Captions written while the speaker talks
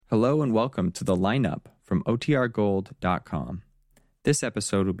Hello and welcome to The Lineup from OTRGold.com. This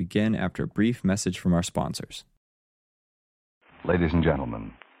episode will begin after a brief message from our sponsors. Ladies and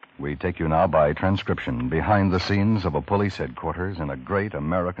gentlemen, we take you now by transcription behind the scenes of a police headquarters in a great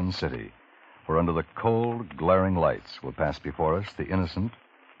American city, where under the cold, glaring lights will pass before us the innocent,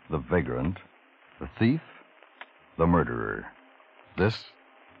 the vagrant, the thief, the murderer. This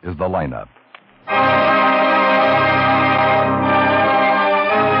is The Lineup.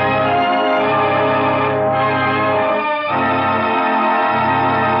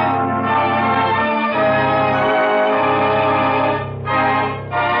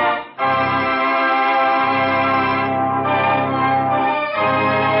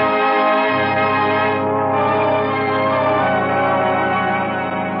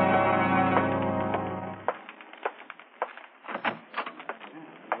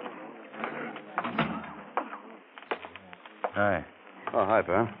 Hi. Oh, hi,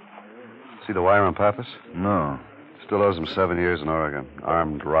 pal. See the wire on Pappas? No. Still owes him 7 years in Oregon.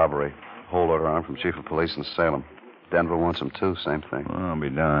 Armed robbery. Holdover arm from chief of police in Salem. Denver wants him, too. Same thing. Well, I'll be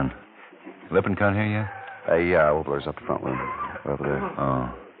darned. Lippincott here yet? Yeah, Obler's up the front room. Over there.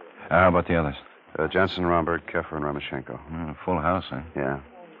 Oh. How about the others? Jensen, Romberg, Keffer, and Ramachenko. Full house, huh? Yeah.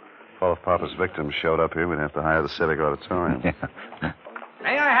 If all of Papa's victims showed up here, we'd have to hire the Civic Auditorium. Yeah.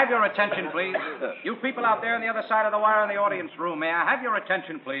 May I have your attention, please? You people out there on the other side of the wire in the audience room, may I have your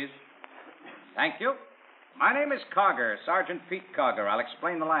attention, please? Thank you. My name is Cogger, Sergeant Pete Cogger. I'll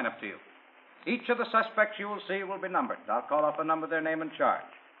explain the lineup to you. Each of the suspects you will see will be numbered. I'll call off a number, their name, and charge.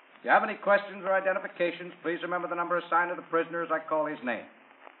 If you have any questions or identifications, please remember the number assigned to the prisoner as I call his name.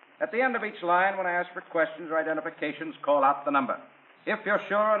 At the end of each line, when I ask for questions or identifications, call out the number. If you're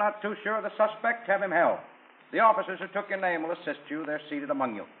sure or not too sure of the suspect, have him held. The officers who took your name will assist you. They're seated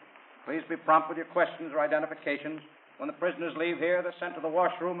among you. Please be prompt with your questions or identifications. When the prisoners leave here, they're sent to the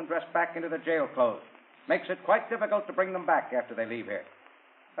washroom and dressed back into their jail clothes. Makes it quite difficult to bring them back after they leave here.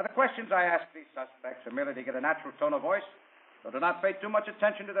 Now, the questions I ask these suspects are merely to get a natural tone of voice, so do not pay too much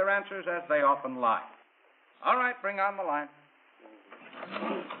attention to their answers, as they often lie. All right, bring on the line.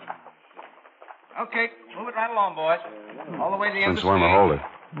 Okay, move it right along, boys. All the way to the end of Since the when stage. to hold it?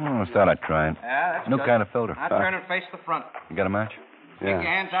 I thought I'd try it. Yeah, that's New good. kind of filter. Now turn and face the front. You got a match? Yeah. Take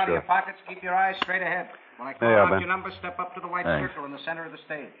your hands out of your pockets. Keep your eyes straight ahead. When I call Yeah, out Ben. your number, step up to the white Thanks. circle in the center of the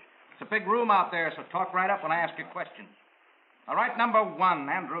stage. It's a big room out there, so talk right up when I ask you questions. All right, number 1,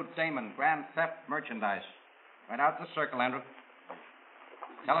 Andrew Damon, Grand Theft Merchandise. Right out in the circle, Andrew.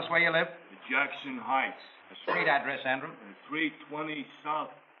 Tell us where you live. Jackson Heights, The street address, Andrew. 320 South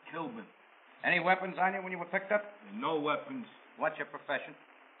Kilburn. Any weapons on you when you were picked up? No weapons. What's your profession?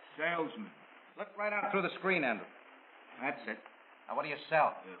 Salesman. Look right out through the screen, Andrew. That's it. Now, what do you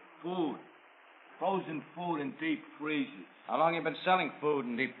sell? Food. Frozen food in deep freezers. How long you been selling food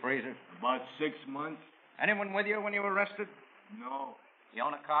in deep freezers? About 6 months. Anyone with you when you were arrested? No. You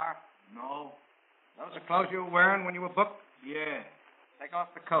own a car? No. Those are clothes you were wearing when you were booked? Yeah. Take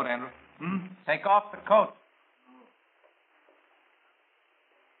off the coat, Andrew. Take off the coat.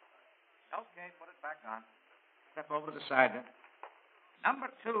 Okay, put it back on. Step over to the side, then. Number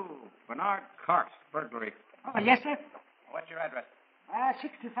 2, Bernard Clark's burglary. Oh, yes, sir. What's your address?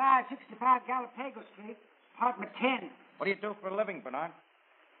 65 Galapagos Street, apartment 10. What do you do for a living, Bernard?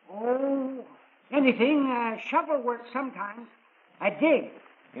 Oh, anything. Shovel work sometimes. I dig.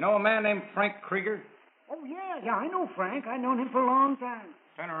 You know a man named Frank Krieger? Oh, yeah, I know Frank. I've known him for a long time.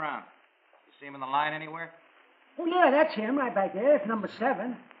 Turn around. You see him in the line anywhere? Oh, yeah, that's him right back there. It's number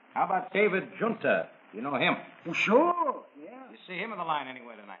 7. How about David Junta? You know him? Oh, sure, yeah. You see him in the line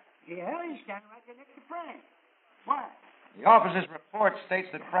anywhere tonight? Yeah, he's standing right there next to Frank. Why? The officer's report states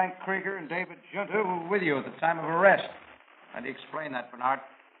that Frank Krieger and David Junta were with you at the time of arrest. How do you explain that, Bernard?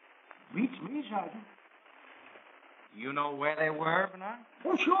 Beats me, Sergeant. You know where they were, Bernard?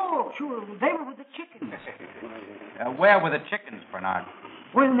 Oh, sure. They were with the chickens. Where were the chickens, Bernard?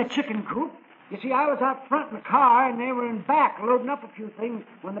 We're in the chicken coop. You see, I was out front in the car, and they were in back loading up a few things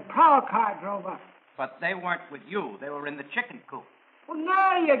when the prowl car drove up. But they weren't with you. They were in the chicken coop. Well,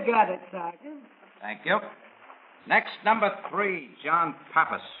 now you got it, Sergeant. Thank you. Next, number 3, John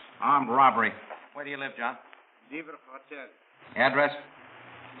Pappas, armed robbery. Where do you live, John? Beaver Hotel. Address?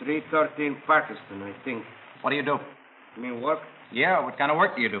 313 Parkerston, I think. What do you do? You mean work? Yeah, what kind of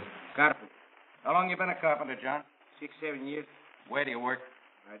work do you do? Carpenter. How long you been a carpenter, John? 6-7 years. Where do you work?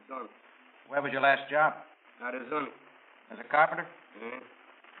 I don't. Where was your last job? Arizona. As a carpenter? Eh?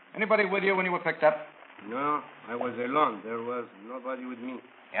 Anybody with you when you were picked up? No, I was alone. There was nobody with me. You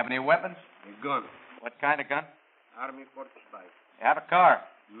have any weapons? A gun. What kind of gun? Army 45. You have a car?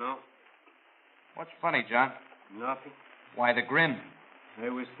 No, What's funny, John? nothing. Why the grin? I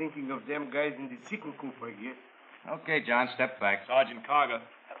was thinking of them guys in the chicken coop, I guess. Okay, John, step back. Sergeant Carger.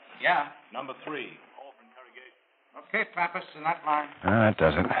 Yeah. Number 3. Call for interrogation. Okay, Pappas, in that line. That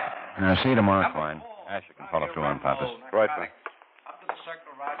does it. See you tomorrow, Number Klein. 4. Asher can follow through on Pappas. Right, man. Up to the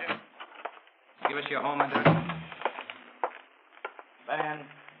circle, Roger. Give us your home address. Ben.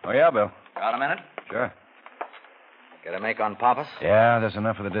 Oh, yeah, Bill. Got a minute? Sure. Get a make on Pappas? Yeah, there's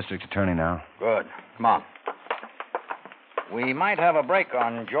enough for the district attorney now. Good. Come on. We might have a break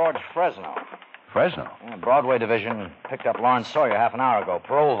on George Fresno. Fresno? Broadway Division picked up Lawrence Sawyer half an hour ago.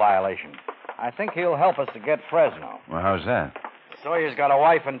 Parole violation. I think he'll help us to get Fresno. Well, how's that? Sawyer's got a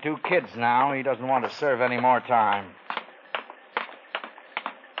wife and 2 kids now. He doesn't want to serve any more time.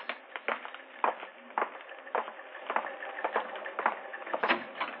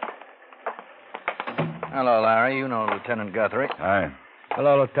 Hello, Larry. You know Lieutenant Guthrie. Hi.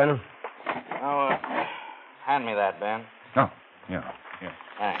 Hello, Lieutenant. Oh, hand me that, Ben. Oh, yeah.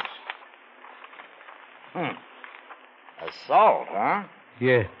 Thanks. Assault, huh?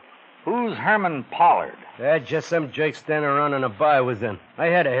 Yeah. Who's Herman Pollard? Just some Jake standing around in a bar I was in. I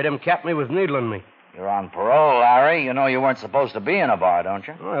had to hit him. Capped me with needling me. You're on parole, Larry. You know you weren't supposed to be in a bar, don't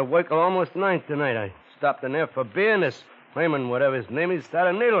you? I work till almost 9 tonight. I stopped in there for beer, and this Raymond, whatever his name is,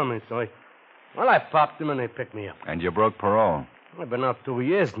 started needling me. So I popped him, and they picked me up. And you broke parole. I've been out 2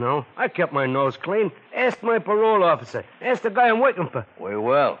 years now. I kept my nose clean. Ask my parole officer. Ask the guy I'm working for. We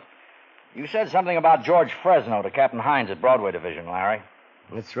will. You said something about George Fresno to Captain Hines at Broadway Division, Larry.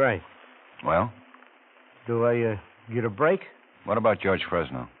 That's right. Well, Do I get a break? what about George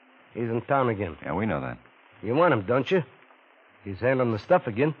Fresno? He's in town again. Yeah, we know that. You want him, don't you? He's handling the stuff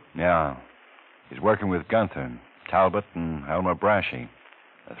again. Yeah. He's working with Gunther, Talbot, and Elmer Brashy.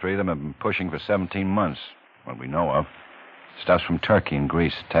 The 3 of them have been pushing for 17 months, what we know of. Stuff's from Turkey and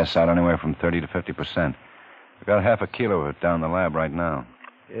Greece. Tests out anywhere from 30 to 50%. We've got half a kilo of it down the lab right now.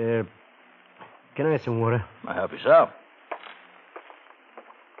 Can I have some water? Help yourself.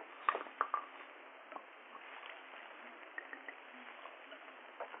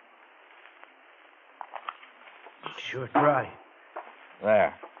 Sure try.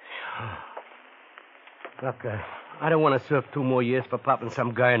 There. Look, I don't want to serve 2 more years for popping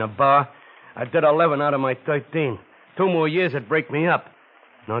some guy in a bar. I did 11 out of my 13. 2 more years would break me up.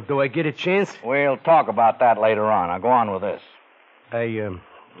 Now, do I get a chance? We'll talk about that later on. Now, go on with this.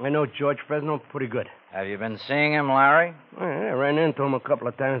 I know George Fresno pretty good. Have you been seeing him, Larry? I ran into him a couple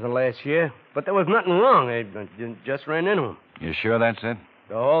of times in the last year, but there was nothing wrong. I just ran into him. You sure that's it?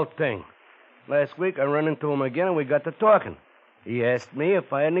 The whole thing. Last week, I ran into him again, and we got to talking. He asked me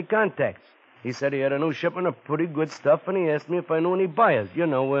if I had any contacts. He said he had a new shipment of pretty good stuff, and he asked me if I knew any buyers.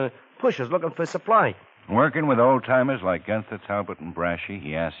 Pushers looking for supply. Working with old-timers like Gunther, Talbot, and Brashy,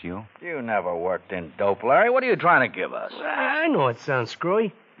 he asked you? You never worked in dope, Larry. What are you trying to give us? I know it sounds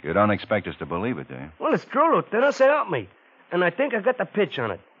screwy. You don't expect us to believe it, do you? Well, it's true, Lieutenant. So help me. And I think I got the pitch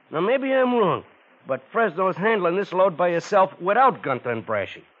on it. Now, maybe I'm wrong, but Fresno's handling this load by himself without Gunther and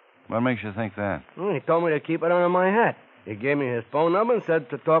Brashy. What makes you think that? Well, he told me to keep it under my hat. He gave me his phone number and said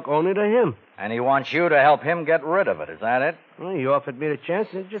to talk only to him. And he wants you to help him get rid of it. Is that it? Well, he offered me the chance,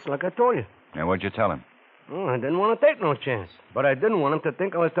 just like I told you. And what'd you tell him? Well, I didn't want to take no chance, but I didn't want him to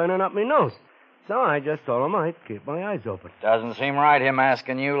think I was turning up my nose. So I just told him I'd keep my eyes open. Doesn't seem right, him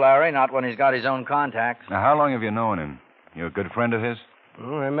asking you, Larry, not when he's got his own contacts. Now, how long have you known him? You a good friend of his?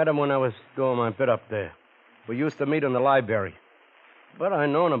 Well, I met him when I was doing my bit up there. We used to meet in the library. But I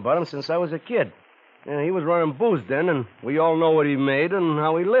known about him since I was a kid. Yeah, he was running booze then, and we all know what he made and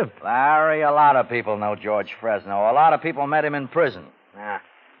how he lived. Larry, a lot of people know George Fresno. A lot of people met him in prison.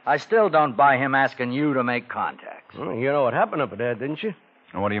 I still don't buy him asking you to make contacts. Well, you know what happened up there, didn't you?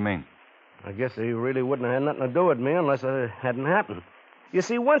 What do you mean? I guess he really wouldn't have had nothing to do with me unless it hadn't happened. You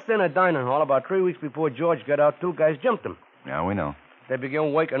see, once in a dining hall, about 3 weeks before George got out, 2 guys jumped him. Yeah, we know. They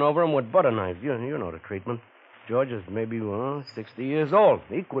began waking over him with butter knives. You know the treatment. George is maybe, 60 years old.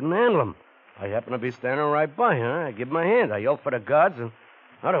 He couldn't handle him. I happened to be standing right by, I give him a hand. I yelled for the guards, and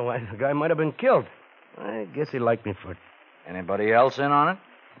otherwise the guy might have been killed. I guess he liked me for it. Anybody else in on it?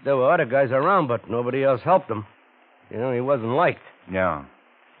 There were other guys around, but nobody else helped him. He wasn't liked. Yeah.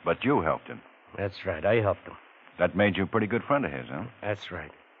 But you helped him. That's right. I helped him. That made you a pretty good friend of his, huh? That's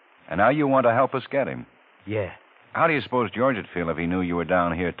right. And now you want to help us get him. Yeah. How do you suppose George would feel if he knew you were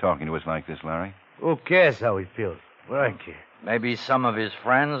down here talking to us like this, Larry? Who cares how he feels? Well, I care. Maybe some of his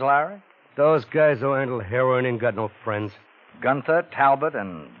friends, Larry? Those guys who handle heroin ain't got no friends. Gunther, Talbot,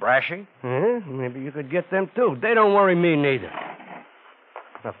 and Brashy? Maybe you could get them, too. They don't worry me, neither.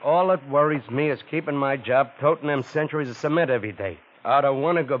 If all that worries me is keeping my job toting them centuries of cement every day, I don't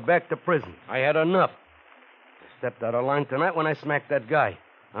want to go back to prison. I had enough. stepped out of line tonight when I smacked that guy.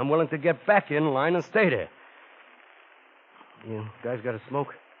 I'm willing to get back in line and stay there. You guys got a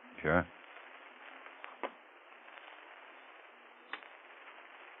smoke? Sure.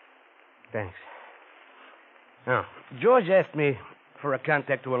 Thanks. Now, George asked me for a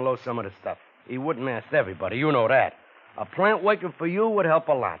contact to unload some of the stuff. He wouldn't ask everybody, you know that. A plant working for you would help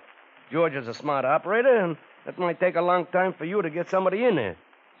a lot. George is a smart operator, and it might take a long time for you to get somebody in there.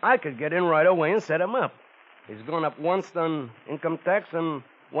 I could get in right away and set him up. He's gone up once on income tax and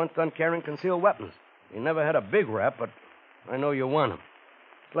once on carrying concealed weapons. He never had a big rap, but I know you want him.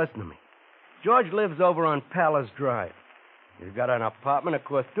 Listen to me. George lives over on Palace Drive. He's got an apartment that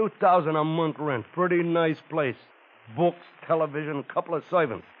costs $2,000 a month rent. Pretty nice place. Books, television, couple of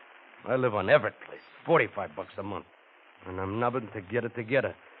servants. I live on Everett Place. $45 a month. And I'm nubbing to get it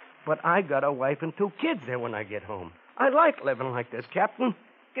together. But I got a wife and 2 kids there when I get home. I like living like this, Captain.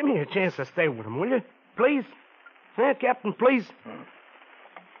 Give me a chance to stay with him, will you? Please? Huh, Captain, please?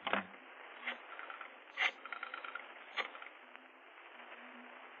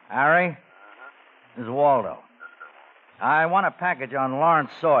 Harry? This is Waldo. I want a package on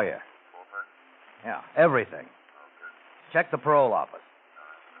Lawrence Sawyer. Yeah, everything. Check the parole office.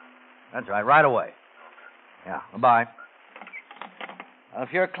 That's right away. Yeah, bye.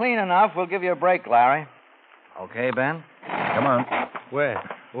 If you're clean enough, we'll give you a break, Larry. Okay, Ben? Come on. Where?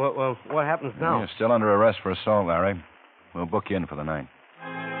 What happens now? You're still under arrest for assault, Larry. We'll book you in for the night.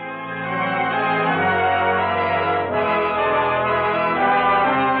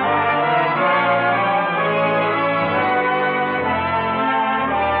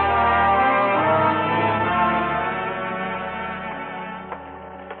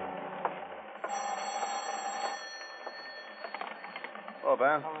 Hello,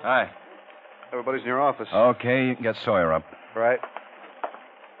 Ben. Hi. Everybody's in your office. Okay, you can get Sawyer up. Right.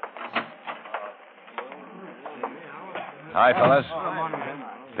 Hi, fellas.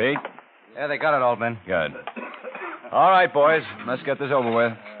 Pete? Yeah, they got it all, Ben. Good. All right, boys. Let's get this over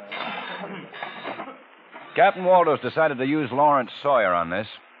with. Captain Waldo's decided to use Lawrence Sawyer on this.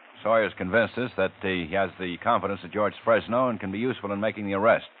 Sawyer's convinced us that he has the confidence of George Fresno and can be useful in making the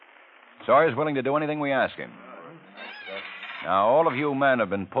arrest. Sawyer's willing to do anything we ask him. Now, all of you men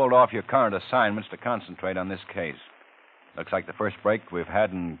have been pulled off your current assignments to concentrate on this case. Looks like the first break we've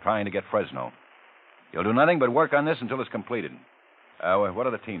had in trying to get Fresno. You'll do nothing but work on this until it's completed. What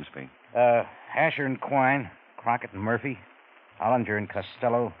are the teams, Pete? Asher and Quine, Crockett and Murphy, Hollinger and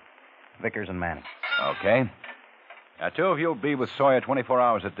Costello, Vickers and Manning. Okay. Now, 2 of you will be with Sawyer 24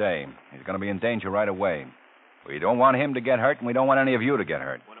 hours a day. He's going to be in danger right away. We don't want him to get hurt, and we don't want any of you to get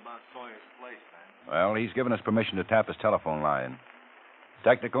hurt. What about Sawyer's place, man? Well, he's given us permission to tap his telephone line.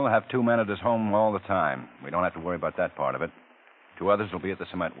 Technical will have 2 men at his home all the time. We don't have to worry about that part of it. 2 others will be at the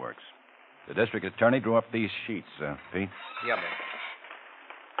cement works. The district attorney drew up these sheets, Pete. Yeah,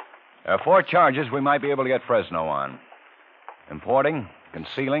 There are 4 charges we might be able to get Fresno on. Importing,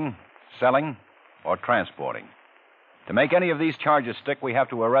 concealing, selling, or transporting. To make any of these charges stick, we have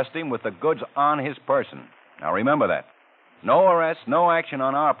to arrest him with the goods on his person. Now, remember that. No arrest, no action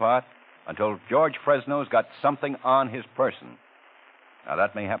on our part until George Fresno's got something on his person. Now,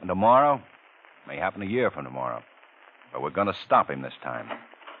 that may happen tomorrow, may happen a year from tomorrow. But we're going to stop him this time.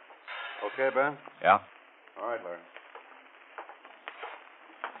 Okay, Ben? Yeah? All right, Larry.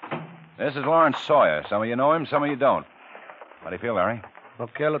 This is Lawrence Sawyer. Some of you know him, some of you don't. How do you feel, Larry?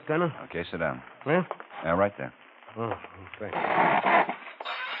 Okay, Lieutenant? Okay, sit down. Yeah? Yeah, right there. Oh, thanks.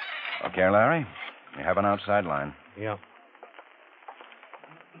 Okay, Larry. You have an outside line. Yeah.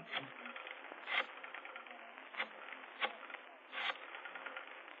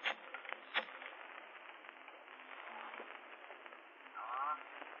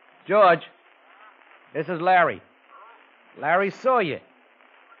 George, this is Larry. Larry Sawyer.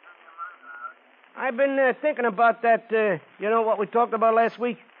 I've been thinking about that, you know what we talked about last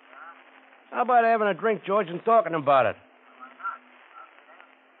week? How about having a drink, George, and talking about it?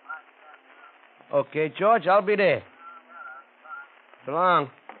 Okay, George, I'll be there. So long.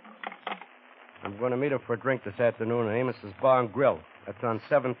 I'm going to meet him for a drink this afternoon at Amos's Bar and Grill. That's on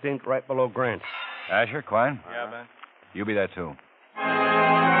 17th, right below Grant. Asher, Quine? Yeah, man. You be there, too.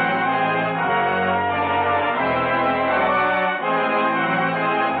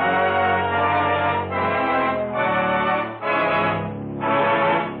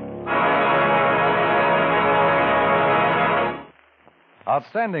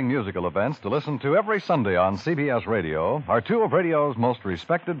 Outstanding musical events to listen to every Sunday on CBS Radio are 2 of radio's most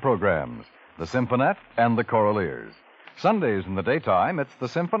respected programs, the Symphonette and the Choraleers. Sundays in the daytime, it's the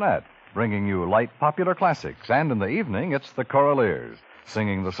Symphonette, bringing you light popular classics, and in the evening, it's the Choraleers,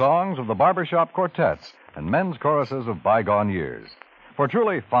 singing the songs of the barbershop quartets and men's choruses of bygone years. For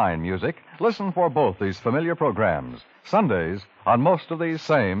truly fine music, listen for both these familiar programs, Sundays on most of these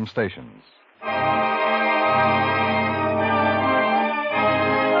same stations.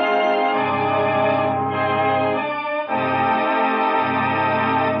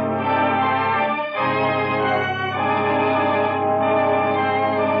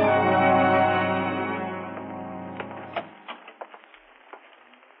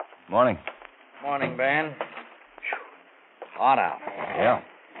 Morning. Morning, Ben. Hot out. Yeah.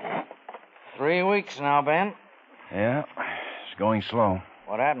 3 weeks now, Ben. Yeah. It's going slow.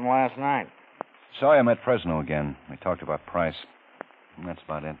 What happened last night? Sawyer met Fresno again. We talked about price. And that's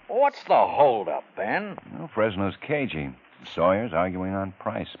about it. What's the holdup, Ben? Well, Fresno's cagey. Sawyer's arguing on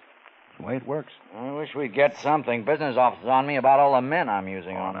price. It's the way it works. I wish we'd get something. Business office on me about all the men I'm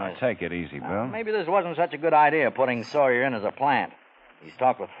using on Now, this. take it easy, Bill. Maybe this wasn't such a good idea, putting Sawyer in as a plant. He's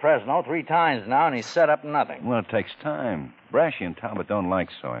talked with Fresno 3 times now, and he's set up nothing. Well, it takes time. Brashy and Talbot don't like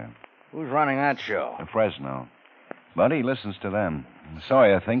Sawyer. Who's running that show? And Fresno. But he listens to them.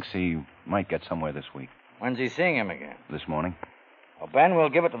 Sawyer thinks he might get somewhere this week. When's he seeing him again? This morning. Well, Ben, we'll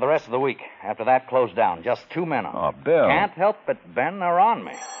give it to the rest of the week. After that, close down. Just 2 men on. Oh, Bill. Can't help it, Ben. They're on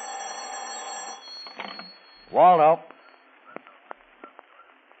me. Waldo.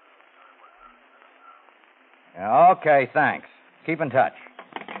 Yeah, okay, thanks. Keep in touch.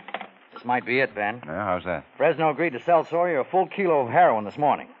 This might be it, Ben. Yeah, how's that? Fresno agreed to sell Sawyer a full kilo of heroin this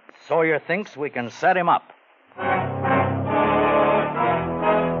morning. Sawyer thinks we can set him up. You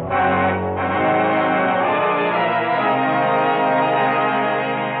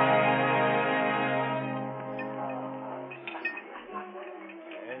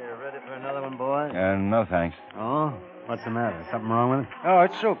ready for another one, boy? No, thanks. Oh? What's the matter? Something wrong with it? Oh,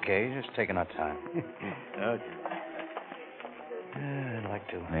 it's okay. Just taking our time. Okay. I'd like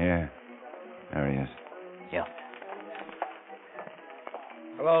to. Yeah. There he is. Yeah.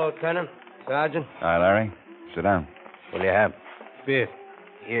 Hello, Lieutenant. Sergeant. Hi, Larry. Sit down. What do you have? Beer.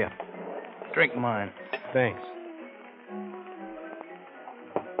 Here. Drink mine. Thanks.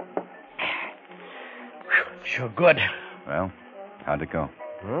 Sure good. Well, how'd it go?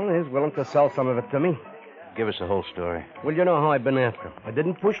 Well, he's willing to sell some of it to me. Give us the whole story. Well, you know how I've been after him. I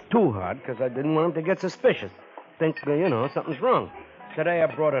didn't push too hard because I didn't want him to get suspicious. Think, something's wrong. Today I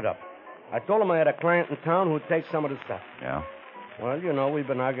brought it up. I told him I had a client in town who'd take some of the stuff. Yeah? Well, we've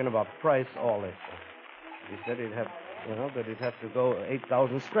been arguing about price all this. He said he'd have to go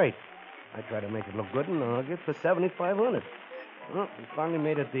 8,000 straight. I tried to make it look good and argued for 7,500. Well, we finally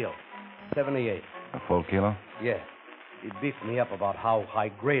made a deal. 78. A full kilo? Yeah. He beefed me up about how high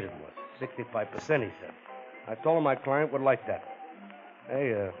grade it was. 65%, he said. I told him my client would like that.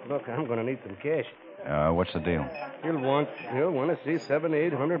 Hey, look, I'm going to need some cash. What's the deal? He'll want to see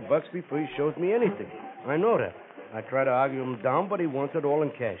 $700-800 before he shows me anything. I know that. I try to argue him down, but he wants it all in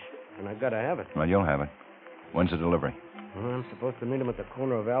cash. And I gotta have it. Well, you'll have it. When's the delivery? Well, I'm supposed to meet him at the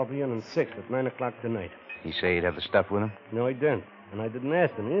corner of Albion and 6th at 9 o'clock tonight. He say he'd have the stuff with him? No, he didn't. And I didn't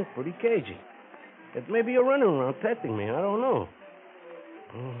ask him. He's pretty cagey. It may be a running around testing me. I don't know.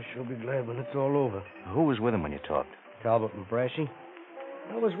 Oh, I sure be glad when it's all over. Who was with him when you talked? Talbot and Brashy.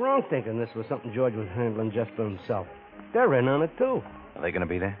 I was wrong thinking this was something George was handling just for himself. They're in on it, too. Are they going to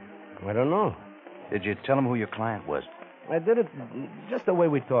be there? I don't know. Did you tell him who your client was? I did it just the way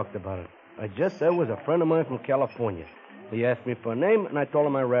we talked about it. I just said it was a friend of mine from California. He asked me for a name, and I told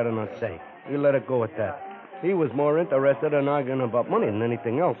him I'd rather not say. We let it go at that. He was more interested in arguing about money than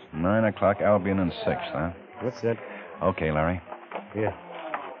anything else. 9 o'clock, Albion and 6th, huh? That's it. Okay, Larry. Yeah.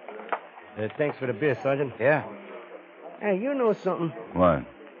 Thanks for the beer, Sergeant. Yeah. Hey, you know something? What?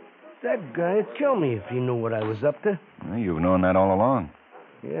 That guy'd kill me if he knew what I was up to. Well, you've known that all along.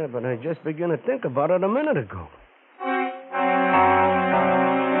 Yeah, but I just began to think about it a minute ago.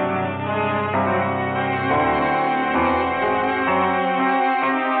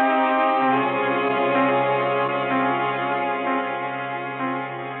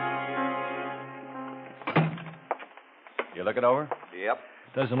 You look it over? Yep.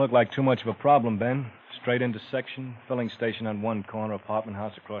 Doesn't look like too much of a problem, Ben. Straight intersection, filling station on one corner, apartment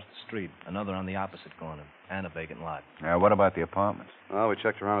house across the street, another on the opposite corner, and a vacant lot. What about the apartments? Well, we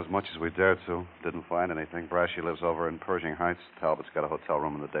checked around as much as we dared to. Didn't find anything. Brashy lives over in Pershing Heights. Talbot's got a hotel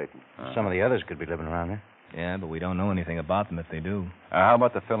room in the Dayton. Some of the others could be living around there. Yeah, but we don't know anything about them if they do. How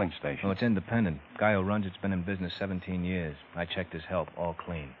about the filling station? Oh, it's independent. Guy who runs it's been in business 17 years. I checked his help, all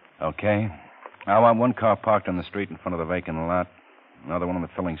clean. Okay. I want one car parked on the street in front of the vacant lot, another one on the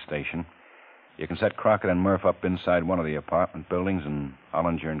filling station. You can set Crockett and Murph up inside one of the apartment buildings and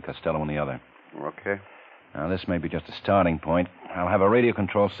Ollinger and Costello in the other. Okay. Now, this may be just a starting point. I'll have a radio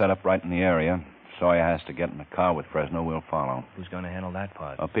control set up right in the area. Sawyer has to get in the car with Fresno, we'll follow. Who's going to handle that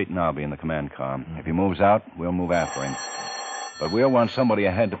part? Pete and I'll be in the command car. If he moves out, we'll move after him. But we'll want somebody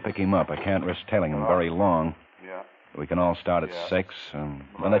ahead to pick him up. I can't risk tailing him very long. Yeah. We can all start at 6.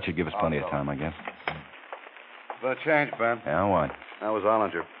 Well, that should give us plenty of time, I guess. Been a change, Ben. Yeah, what? That was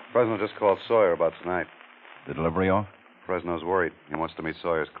Ollinger. Fresno just called Sawyer about tonight. The delivery off? Fresno's worried. He wants to meet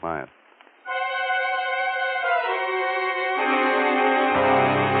Sawyer's client.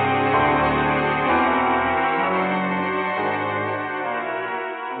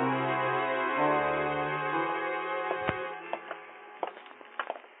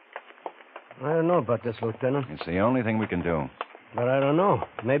 I don't know about this, Lieutenant. It's the only thing we can do. But I don't know.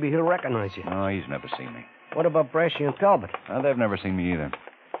 Maybe he'll recognize you. No, he's never seen me. What about Brashy and Talbot? They've never seen me either.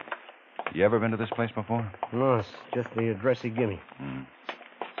 You ever been to this place before? No, it's just the address he gave me. Hmm.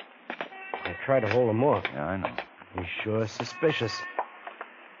 I tried to hold him off. Yeah, I know. He's sure suspicious.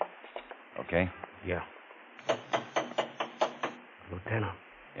 Okay? Yeah. Lieutenant,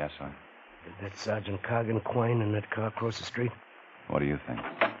 Yes, sir. did that Sergeant Cogan Quine in that car across the street? What do you think?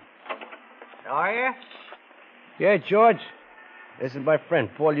 Sawyer? Yeah, George. This is my friend,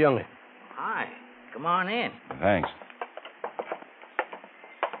 Paul Younger. Hi. Come on in. Thanks.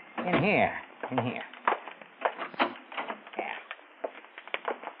 In here. Yeah.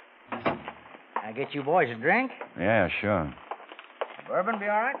 I get you boys a drink? Yeah, sure. Bourbon be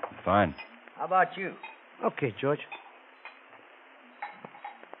all right? Fine. How about you? Okay, George.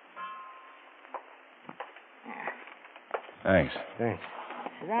 Thanks. Thanks.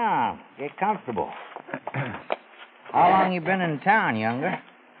 Sit down. Get comfortable. How long you been in town, Younger?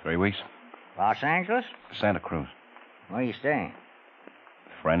 3 weeks. Los Angeles? Santa Cruz. Where you staying?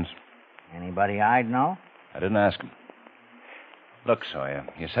 Friends? Anybody I'd know? I didn't ask him. Look, Sawyer,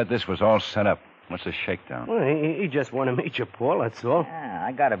 you said this was all set up. What's the shakedown? Well, he just want to meet you, Paul, that's all. Yeah,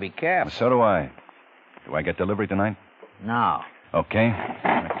 I gotta be careful. So do I. Do I get delivery tonight? No. Okay.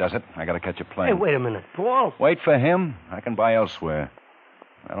 That does it. I gotta catch a plane. Hey, wait a minute, Paul. Wait for him. I can buy elsewhere.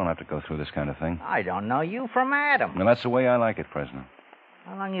 I don't have to go through this kind of thing. I don't know you from Adam. Well, that's the way I like it, Fresno.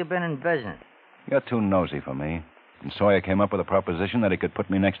 How long you been in business? You're too nosy for me. And Sawyer came up with a proposition that he could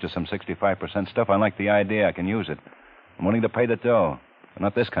put me next to some 65% stuff. I like the idea. I can use it. I'm willing to pay the dough. But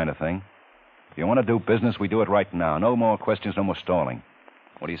not this kind of thing. If you want to do business, we do it right now. No more questions, no more stalling.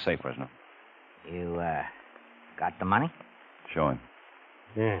 What do you say, Fresno? You, got the money? Show him.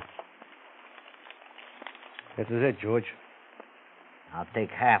 Yeah. This is it, George. I'll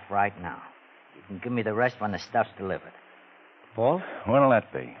take half right now. You can give me the rest when the stuff's delivered. Paul? What'll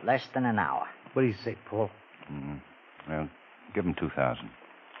that be? Less than an hour. What do you say, Paul? Well, give him 2,000.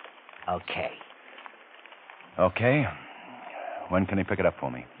 Okay. Okay. When can he pick it up for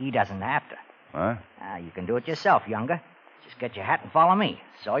me? He doesn't have to. Huh? You can do it yourself, Younger. Just get your hat and follow me.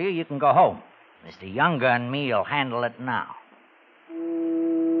 Sawyer, you can go home. Mr. Younger and me'll handle it now.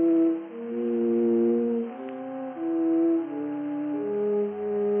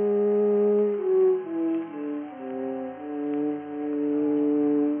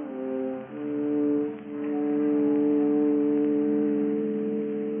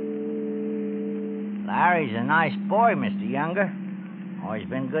 Larry's a nice boy, Mr. Younger. Always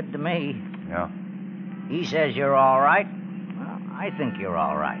been good to me. Yeah. He says you're all right. Well, I think you're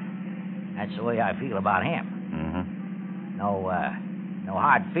all right. That's the way I feel about him. Mm-hmm. No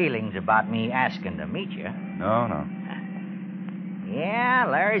hard feelings about me asking to meet you. No. Yeah,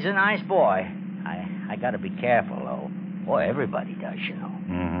 Larry's a nice boy. I gotta be careful, though. Boy, everybody does, you know.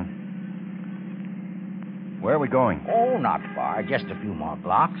 Mm-hmm. Where are we going? Oh, not far. Just a few more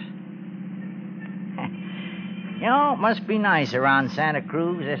blocks. You know, it must be nice around Santa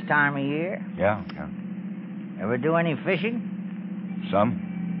Cruz this time of year. Yeah. Ever do any fishing?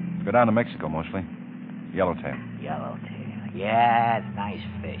 Some. Go down to Mexico, mostly. Yellowtail. Yellowtail. Yeah, it's nice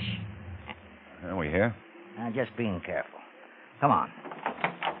fish. Are we here? Just being careful. Come on.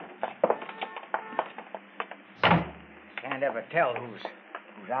 Can't ever tell who's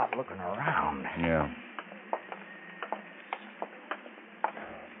out looking around. Yeah.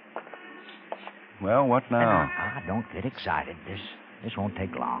 Well, what now? Don't get excited. This won't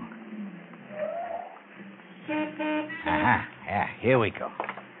take long. Yeah, here we go.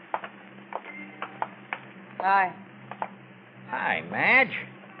 Hi. Hi, Madge.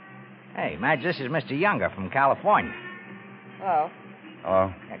 Hey, Madge, this is Mr. Younger from California. Hello.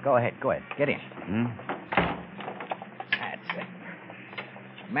 Hello? Yeah, go ahead. Get in. That's it.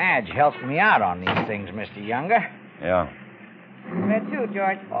 Madge helps me out on these things, Mr. Younger. Yeah. Where to,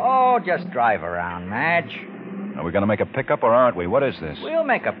 George? Oh, just drive around, Madge. Are we going to make a pickup or aren't we? What is this? We'll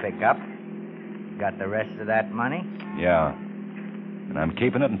make a pickup. Got the rest of that money? Yeah. And I'm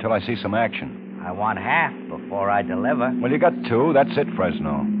keeping it until I see some action. I want half before I deliver. Well, you got 2. That's it,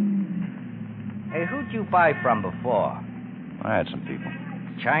 Fresno. Hey, who'd you buy from before? I had some people.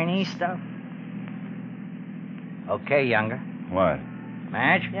 Chinese stuff? Okay, Younger. What?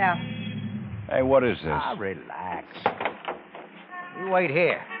 Madge? Yeah. Hey, what is this? Ah, relax. You wait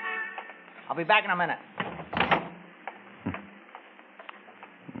here. I'll be back in a minute.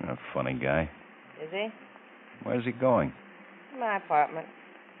 A funny guy. Is he? Where's he going? My apartment.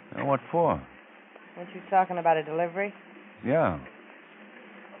 What for? Weren't you talking about a delivery? Yeah.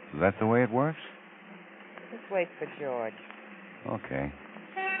 Is that the way it works? Just wait for George. Okay.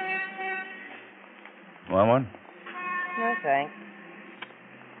 Want one? No, thanks.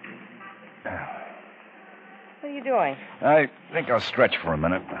 What are you doing? I think I'll stretch for a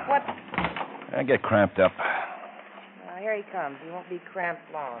minute. What? I get cramped up. Here he comes. He won't be cramped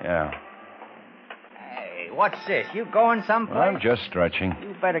long. Yeah. Hey, what's this? You going someplace? Well, I'm just stretching.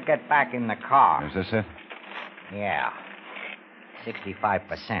 You better get back in the car. Is this it? Yeah.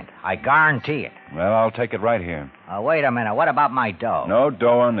 65%. I guarantee it. Well, I'll take it right here. Wait a minute. What about my dough? No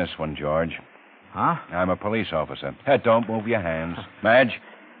dough on this one, George. Huh? I'm a police officer. Hey, don't move your hands. Madge,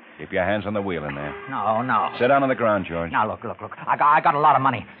 keep your hands on the wheel in there. No. Sit down on the ground, George. Now, look. I got a lot of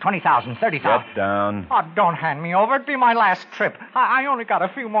money. 20,000, 30,000. Sit down. Oh, don't hand me over. It'd be my last trip. I only got a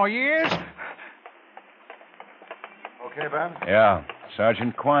few more years. Okay, Ben? Yeah.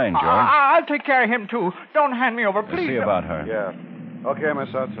 Sergeant Quine, George. I'll take care of him, too. Don't hand me over, please. See about her. Yeah. Okay,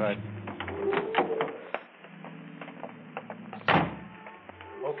 Miss Outside.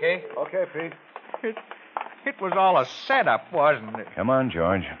 Okay? Okay, Pete. It was all a setup, wasn't it? Come on,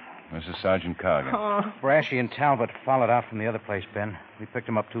 George. This is Sergeant Cargan. Brashy and Talbot followed out from the other place, Ben. We picked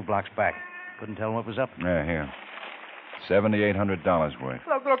them up 2 blocks back. Couldn't tell what was up. Yeah, here. $7,800 worth.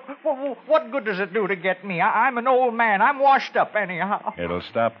 Look. What good does it do to get me? I'm an old man. I'm washed up anyhow. It'll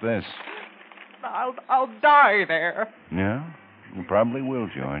stop this. I'll die there. Yeah? You probably will,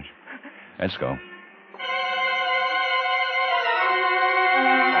 George. Let's go.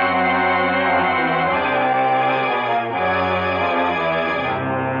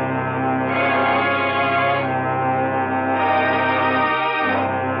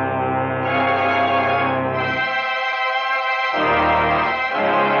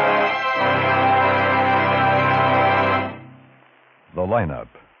 The lineup,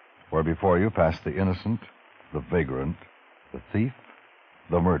 where before you pass the innocent, the vagrant, the thief,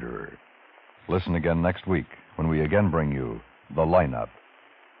 the murderer. Listen again next week when we again bring you the lineup.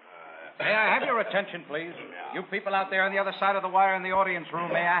 May I have your attention, please? You people out there on the other side of the wire in the audience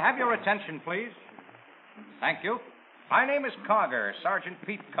room, may I have your attention, please? Thank you. My name is Cogger, Sergeant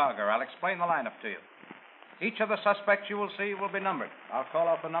Pete Cogger. I'll explain the lineup to you. Each of the suspects you will see will be numbered. I'll call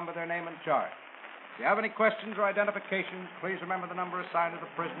out the number, their name, and charge. If you have any questions or identifications, please remember the number assigned to the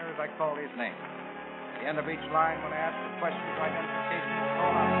prisoner as I call his name. At the end of each line, when I ask for questions or identifications,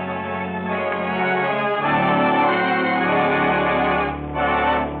 call out the number.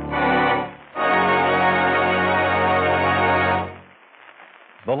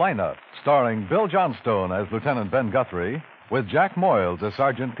 The lineup, starring Bill Johnstone as Lieutenant Ben Guthrie, with Jack Moyles as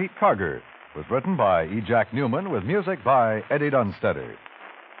Sergeant Pete Carger, was written by E. Jack Newman with music by Eddie Dunstetter.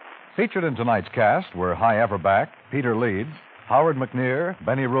 Featured in tonight's cast were Hy Everback, Peter Leeds, Howard McNear,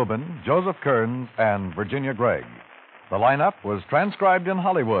 Benny Rubin, Joseph Kearns, and Virginia Gregg. The lineup was transcribed in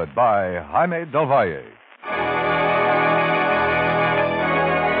Hollywood by Jaime Del Valle.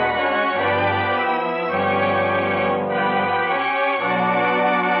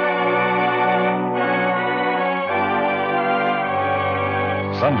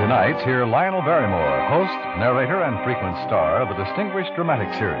 Sunday nights, hear Lionel Barrymore, host, narrator, and frequent star of a distinguished dramatic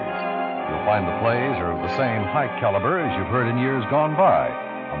series. You'll find the plays are of the same high caliber as you've heard in years gone by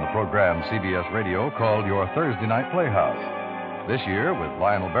on the program CBS Radio called Your Thursday Night Playhouse. This year, with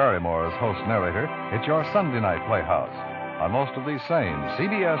Lionel Barrymore as host-narrator, it's your Sunday Night Playhouse on most of these same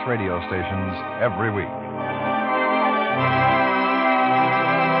CBS radio stations every week.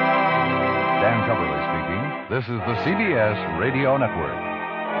 Dan Coverly speaking. This is the CBS Radio Network.